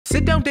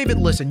Sit down, David,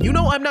 listen. You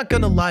know I'm not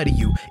gonna lie to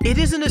you. It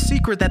isn't a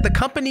secret that the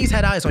company's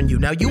had eyes on you.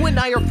 Now, you and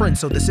I are friends,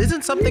 so this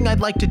isn't something I'd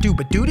like to do,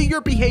 but due to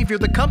your behavior,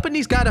 the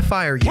company's gotta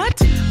fire you.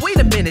 What? Wait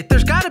a minute,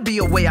 there's gotta be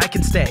a way I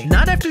can stay.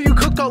 Not after you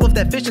cooked all of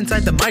that fish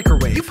inside the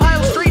microwave. You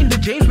piled straight into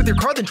James with your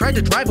car, then tried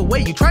to drive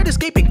away. You tried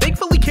escaping.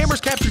 Thankfully, cameras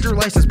captured your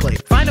license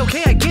plate. Fine,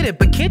 okay, I get it,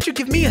 but can't you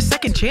give me a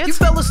second chance? You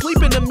fell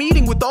asleep in a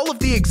meeting with all of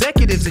the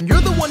executives, and you're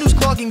the one who's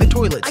clogging the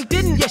toilets. I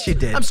didn't. Yes, you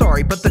did. I'm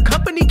sorry, but the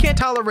company can't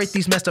tolerate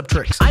these messed up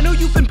tricks. I know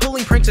you've been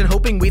pulling pranks and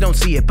hoping we don't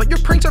see it, but your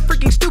pranks are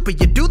freaking stupid.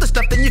 You do the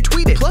stuff, then you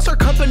tweet it. Plus, our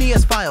company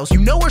has files you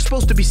know are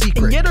supposed to be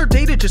secret, and yet our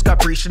data just got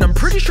breached, and I'm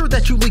pretty sure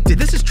that you leaked it.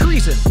 This is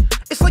treason.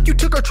 It's like you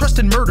took our trust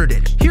and murdered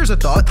it. Here's a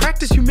thought.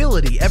 Practice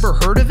humility. Ever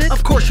heard of it?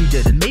 Of course you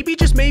did, and maybe,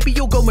 just maybe,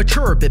 you'll go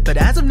mature a bit, but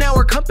as of now,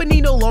 our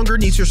company no longer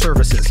needs your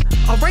services.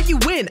 Alright, you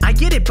win. I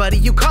get it, buddy.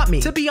 You caught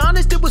me. To be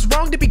honest, it was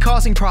wrong to be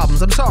causing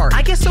problems. I'm sorry.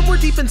 I guess somewhere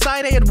deep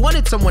inside, I had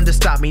wanted someone to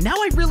stop me. Now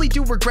I really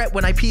do regret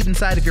when I peed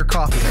inside of your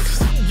coffee.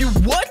 You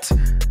what?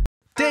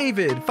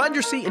 David, find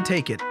your seat and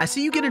take it. I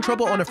see you get in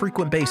trouble on a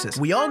frequent basis.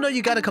 We all know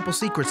you got a couple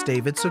secrets,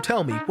 David, so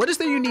tell me, what is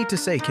there you need to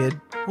say, kid?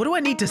 What do I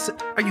need to say?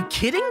 Are you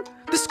kidding?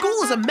 The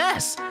school is a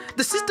mess.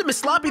 The system is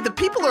sloppy. The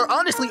people are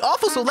honestly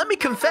awful, so let me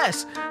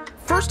confess.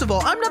 First of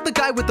all, I'm not the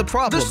guy with the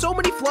problem. There's so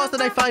many flaws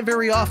that I find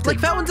very often. Like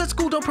fountains at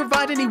school don't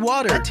provide any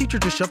water. That teacher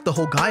just shoved the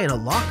whole guy in a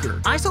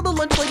locker. I saw the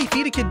lunch lady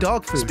feed a kid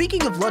dog food.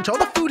 Speaking of lunch, all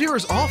the food here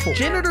is awful.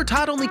 Janitor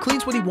Todd only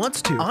cleans what he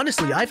wants to.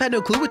 Honestly, I've had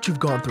no clue what you've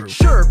gone through.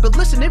 Sure, but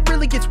listen, it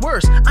really gets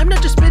worse. I'm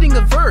not just spitting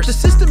a verse. The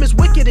system is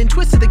wicked and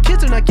twisted. The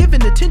kids are not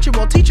given attention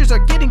while teachers are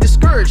getting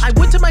discouraged. I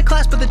went to my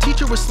class, but the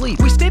teacher was asleep.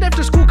 We stayed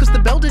after school because the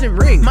bell didn't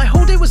ring. My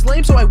whole day was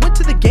lame, so I went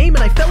to the game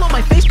and I fell on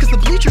my face because the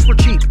bleachers were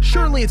cheap.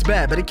 Surely it's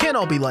bad, but it can't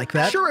all be like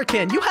that. Sure it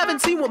can. You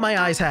haven't seen what my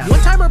eyes have.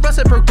 One time our bus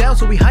had broke down,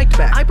 so we hiked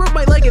back. I broke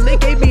my leg and they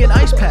gave me an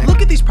ice pack.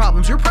 Look at these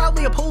problems, you're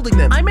proudly upholding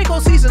them. I make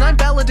all season, I'm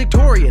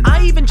valedictorian.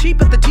 I even cheat,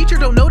 but the teacher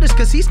don't notice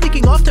because he's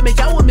sneaking off to make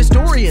out with Miss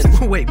Dorian.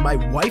 Wait, my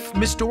wife,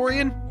 Miss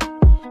Dorian?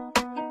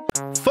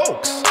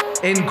 Folks,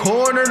 in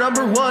corner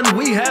number 1,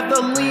 we have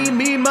the Lean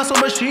Mean Muscle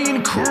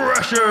Machine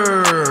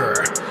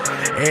Crusher.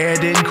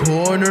 And in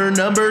corner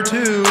number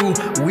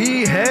 2,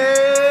 we have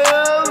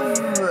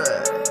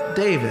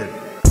David.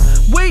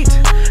 Wait!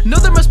 No,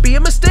 there must be a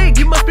mistake.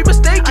 You must be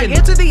mistaken. I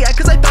answered the ad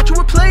because I thought you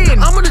were playing.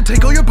 I'm gonna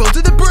take all your bones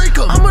and then break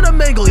them. I'm gonna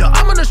mangle ya.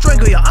 I'm gonna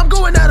strangle ya. I'm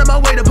going out of my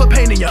way to put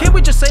pain in ya. Can't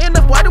we just say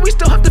enough? Why do we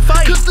still have to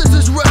fight? Cause this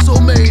is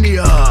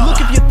WrestleMania. Look,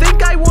 if you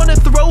think I wanna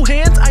throw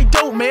hands, I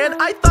don't, man.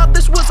 I thought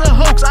this was a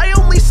hoax. I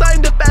only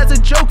signed up as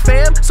a joke,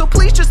 fam. So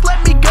please just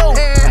let me go.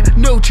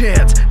 No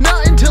chance.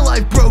 Not until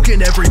I've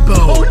broken every bone.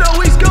 Oh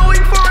no, he's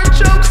going for a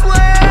choke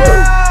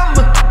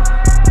slam.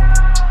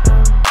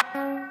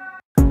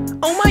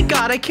 Oh my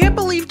god, I can't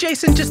believe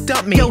Jason just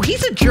dumped me. Yo,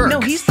 he's a jerk. No,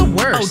 he's the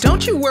worst. Oh,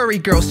 don't you worry,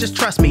 girls. Just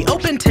trust me.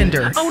 Open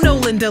Tinder. Oh no,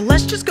 Linda,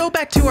 let's just go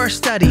back to our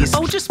studies.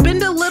 Oh, just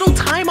spend a little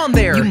time on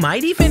there. You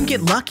might even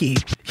get lucky.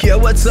 Yo,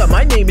 what's up?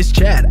 My name is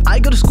Chad. I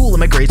go to school and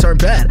my grades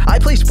aren't bad. I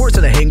play sports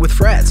and I hang with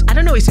frats. I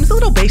don't know, he seems a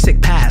little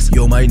basic pass.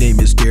 Yo, my name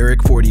is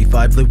Derek,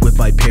 45, live with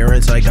my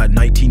parents. I got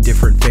 19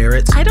 different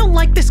ferrets. I don't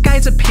like this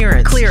guy's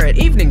appearance. Clear it.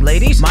 Evening,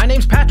 ladies. My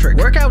name's Patrick.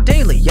 Work out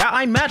daily. Yeah,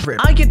 I'm Madrid.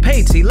 I get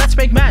paid. See, let's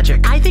make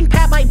magic. I think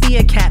Pat might be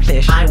a catfish.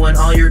 I want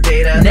all your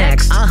data.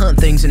 Next. I hunt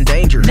things in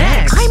danger.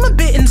 Next. I'm a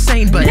bit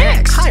insane, but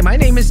next. Hi, my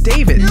name is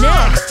David.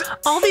 Next.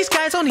 All these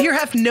guys on here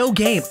have no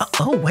game.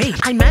 Oh, wait.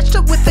 I matched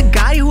up with the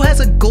guy who has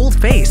a gold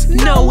face.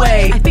 No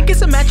way. I think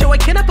it's a match. Yo, I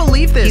cannot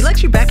believe this. He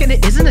lets you back and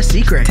it isn't a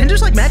secret.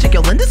 Tinder's like magic.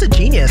 Yo, Linda's a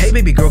genius. Hey,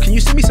 baby girl, can you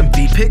send me some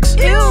feet pics?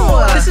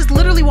 Ew. This is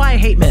literally why I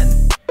hate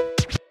men.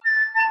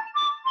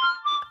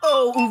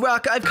 Oh,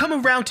 Uraka, I've come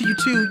around to you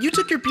too. You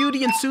took your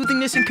beauty and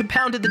soothingness and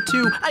compounded the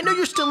two. I know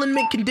you're still in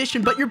mint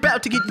condition, but you're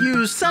about to get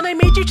used. Son, I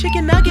made you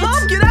chicken nuggets.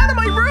 Mom, get out of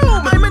my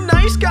room! I'm a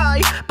nice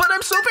guy, but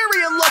I'm so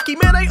very unlucky.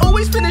 Man, I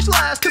always finish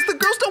last, cause the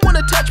girls don't want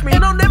to touch me.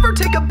 And I'll never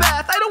take a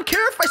bath. I don't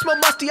care if I smell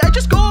musty. I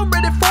just go on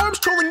Reddit forums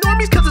trolling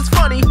normies cause it's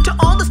funny. To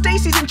all the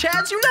Stacys and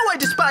Chads, you know I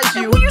despise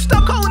you. And will you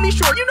stop calling me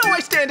short? You know I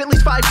stand at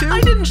least 5'2".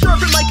 I didn't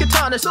sharpen my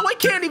katana, so I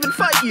can't even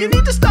fight you. You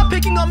need to stop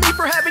picking on me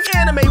for having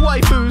anime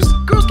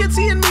waifus. Girls can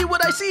see in me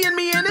what I see in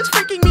me, and it's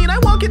freaking mean. I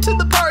walk into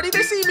the party,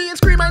 they see me and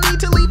scream I need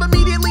to leave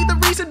immediately. The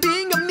reason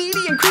being I'm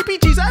needy and creepy.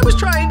 Geez, I was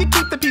trying to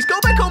keep the peace. Go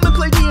back home and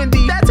play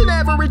D&D. That's an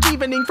average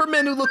evening for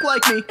men who look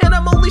like me. And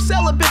I'm only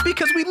celibate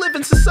because we live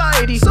in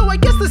society. So I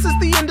guess this is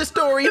the end of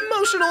story.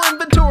 Emotional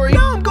inventory.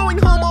 Now I'm going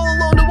home all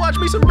alone to watch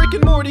me some Rick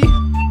and Morty.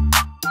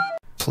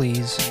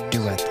 Please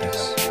duet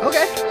this.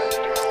 Okay.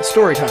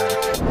 Story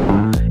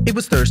time. It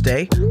was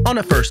Thursday, on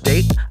a first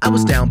date. I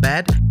was down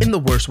bad, in the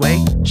worst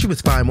way. She was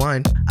fine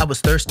wine, I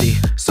was thirsty.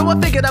 So I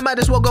figured I might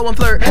as well go and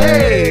flirt.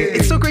 Hey,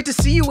 it's so great to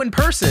see you in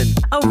person.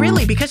 Oh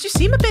really, because you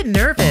seem a bit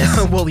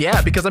nervous. Well yeah,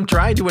 because I'm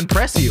trying to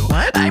impress you.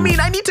 What? I mean,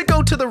 I need to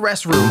go to the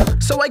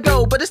restroom. So I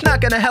go, but it's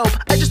not gonna help.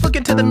 I just look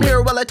into the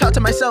mirror while I talk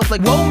to myself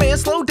like, whoa man,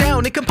 slow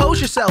down and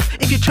compose yourself.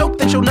 If you choke,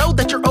 then you'll know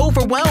that you're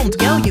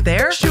overwhelmed. Yo, you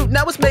there? Shoot,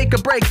 now it's make or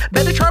break.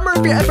 Better charm her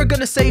if you're ever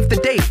gonna save the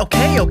date.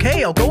 Okay,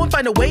 I'll go and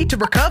find a way to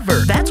recover.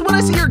 That's when I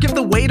see her give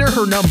the waiter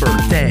her number.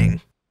 Dang.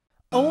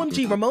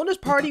 OMG, Ramona's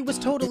party was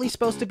totally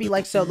supposed to be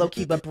like so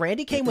low-key, but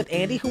Brandy came with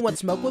Andy who wants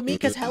smoke with me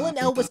because Helen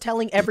L was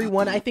telling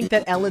everyone I think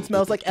that Ellen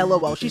smells like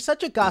LOL. She's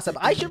such a gossip.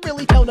 I should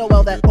really tell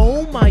Noelle that.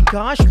 Oh my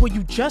gosh, will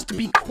you just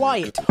be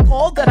quiet?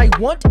 All that I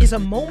want is a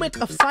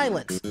moment of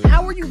silence.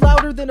 How are you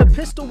louder than a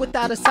pistol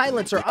without a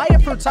silencer? I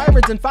have heard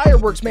sirens and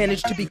fireworks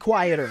manage to be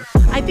quieter.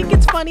 I think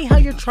it's funny how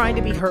you're trying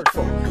to be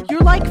hurtful. You're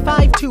like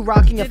 5'2",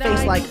 rocking a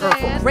face like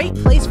Urkel. Great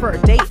place for a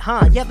date,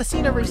 huh? Yeah, the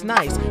scenery's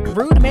nice.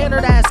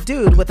 Rude-mannered ass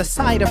dude with a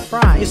side of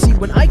fries. You see,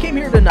 when I came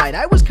here tonight,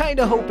 I was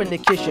kinda hoping to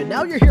kiss you.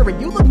 Now you're here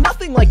and you look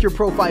nothing like your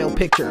profile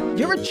picture.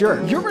 You're a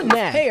jerk. You're a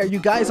nag. Hey, are you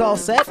guys all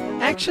set?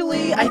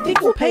 Actually, I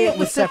think we'll pay it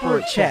with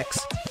separate checks.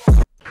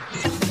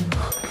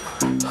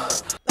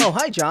 Oh,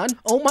 hi, John.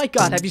 Oh my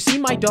god, have you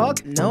seen my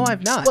dog? No,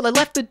 I've not. Well, I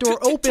left the door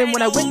open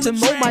when I went to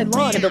mow my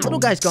lawn, and the little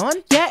guy's gone?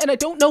 Yeah, and I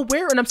don't know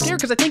where, and I'm scared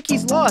because I think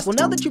he's lost. Well,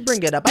 now that you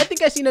bring it up, I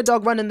think I seen a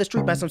dog run in the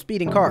street by some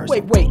speeding cars.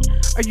 Wait,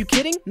 are you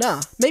kidding?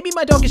 Nah, maybe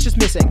my dog is just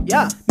missing.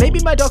 Yeah, maybe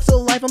my dog's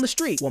still alive on the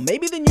street. Well,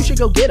 maybe then you should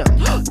go get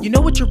him. You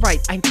know what, you're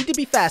right. I need to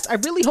be fast. I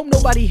really hope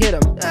nobody hit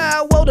him.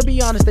 Well, to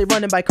be honest, they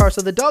run in by car,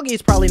 so the doggy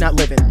is probably not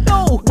living.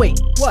 No! Wait,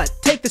 what?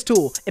 Take this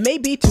tool. It may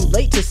be too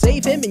late to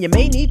save him, and you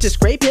may need to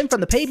scrape him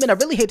from the pavement. I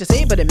really hate to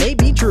say it, but it may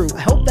be true.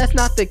 I hope that's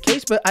not the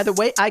case, but either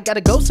way, I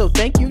gotta go, so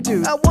thank you,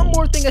 dude. One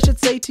more thing I should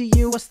say to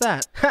you. What's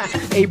that?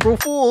 Ha! April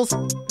Fools!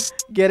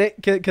 Get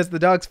it? Because the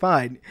dog's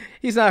fine.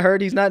 He's not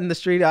hurt. He's not in the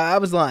street. I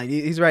was lying.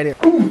 He's right here.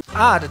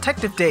 Ah,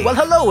 Detective Dave. Well,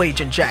 hello,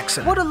 Agent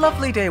Jackson. What a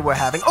lovely day we're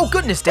having. Oh,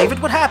 goodness,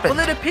 David, what happened?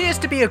 Well, it appears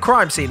to be a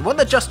crime scene, one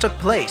that just took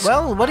place.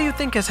 Well, what do you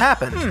think has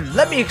happened?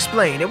 Let me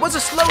explain. It was a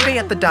slow day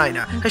at the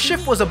diner. Her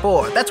shift was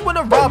aboard. That's when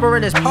a robber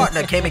and his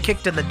partner came and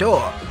kicked in the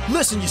door.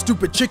 Listen, you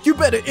stupid chick, you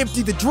better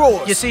empty the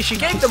drawers. You see, she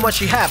gave them what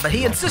she had, but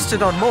he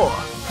insisted on more.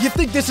 You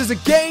think this is a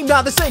game?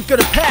 Nah, this ain't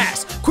gonna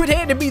pass. Quit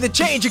handing me the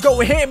change and go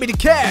and hand me the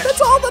cash.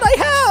 That's all that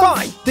I have.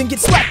 Fine, then get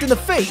slapped in the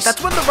face.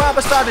 That's when the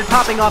robber started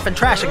popping off and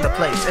trashing the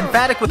place.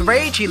 Emphatic with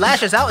rage, he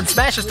lashes out and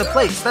smashes the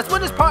place. That's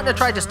when his partner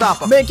tried to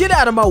stop him. Man, get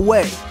out of my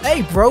way.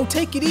 Hey, bro,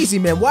 take it easy,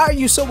 man. Why are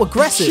you so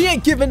aggressive? She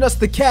ain't giving us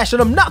the cash,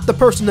 and I'm not the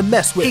person to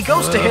mess with. He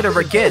goes to hit her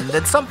again,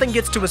 then something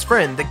gets to his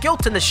friend. The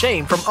guilt and the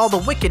shame from all the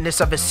wickedness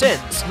of his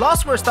sins.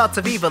 Lost were his thoughts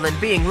of evil and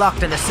being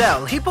locked in a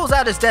cell. He pulls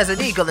out his Desert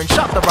Eagle and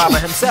shot the robber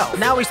himself.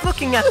 Now he's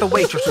looking at the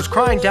waitress who's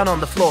crying down on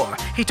the floor.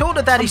 He told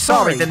her that he's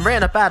sorry, then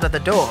ran up out of the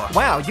door.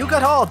 Wow, you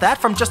got all that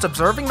from just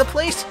observing the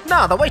place?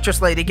 Nah, the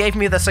waitress lady gave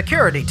me the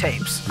security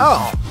tapes.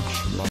 Oh.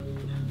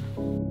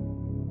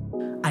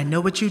 I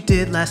know what you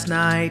did last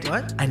night.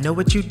 What? I know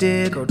what you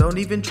did. Girl, don't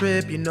even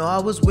trip. You know I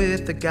was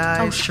with the guys.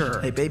 Oh, sure.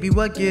 Hey, baby,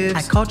 what gives?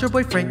 I called your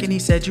boy Frank and he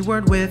said you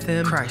weren't with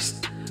him.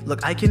 Christ.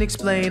 Look, I can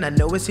explain, I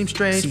know it seems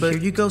strange, but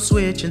here you go,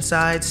 switch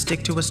inside.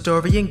 Stick to a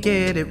story and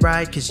get it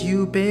right, cause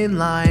you've been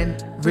lying.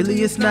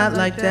 Really, it's not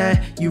like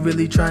that. You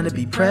really trying to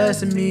be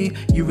pressing me.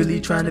 You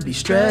really trying to be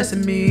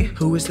stressing me.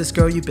 Who is this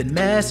girl you've been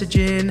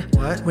messaging?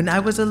 What? When I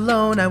was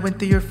alone, I went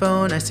through your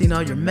phone. I seen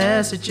all your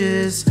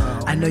messages.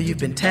 I know you've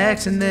been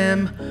texting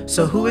them.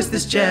 So who is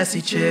this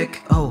Jessie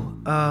chick?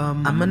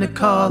 I'm gonna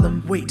call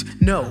him. Wait,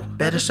 no,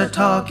 better start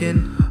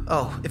talking.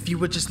 Oh, if you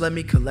would just let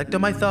me collect all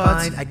my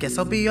thoughts. Fine, I guess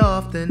I'll be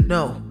off then.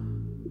 No,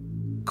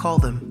 call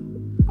them.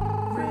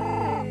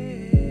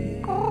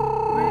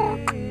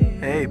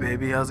 Hey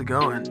baby, how's it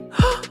going?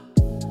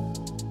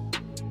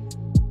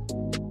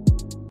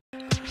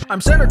 I'm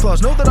Santa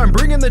Claus, know that I'm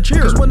bringing the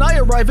cheer. Cause when I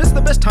arrive, it's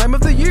the best time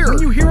of the year.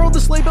 When you hear all the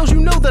sleigh bells, you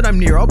know that I'm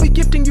near. I'll be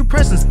gifting you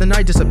presents, then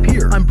I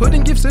disappear. I'm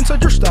putting gifts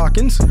inside your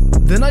stockings.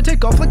 Then I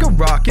take off like a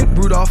rocket.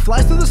 Rudolph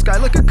flies through the sky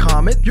like a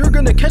comet. You're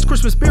gonna catch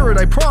Christmas spirit,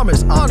 I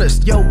promise,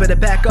 honest. Yo, better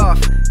back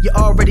off. You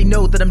already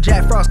know that I'm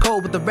Jack Frost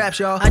cold with the raps,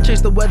 y'all. I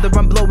chase the weather,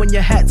 I'm blowing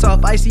your hats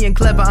off. Icy and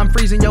clever, I'm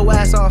freezing your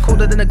ass off.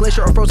 Colder than a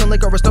glacier or frozen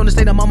lake or a stone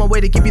state. I'm on my way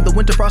to give you the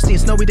winter frosty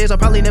and snowy days. I'll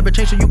probably never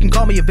change, so you can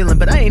call me a villain,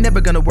 but I ain't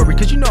never gonna worry,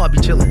 cause you know I'll be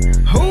chillin'.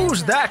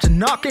 Who's that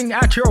knocking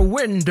at your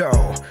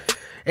window?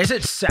 Is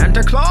it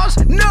Santa Claus?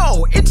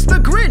 No, it's the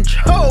Grinch!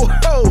 Ho,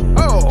 ho,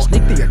 ho!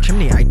 Sneak through your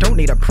chimney, I don't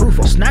need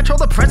approval. Snatch all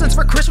the presents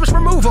for Christmas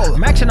removal.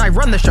 Max and I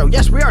run the show,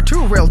 yes, we are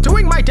too real.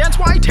 Doing my dance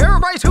while I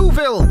terrorize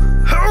Whoville.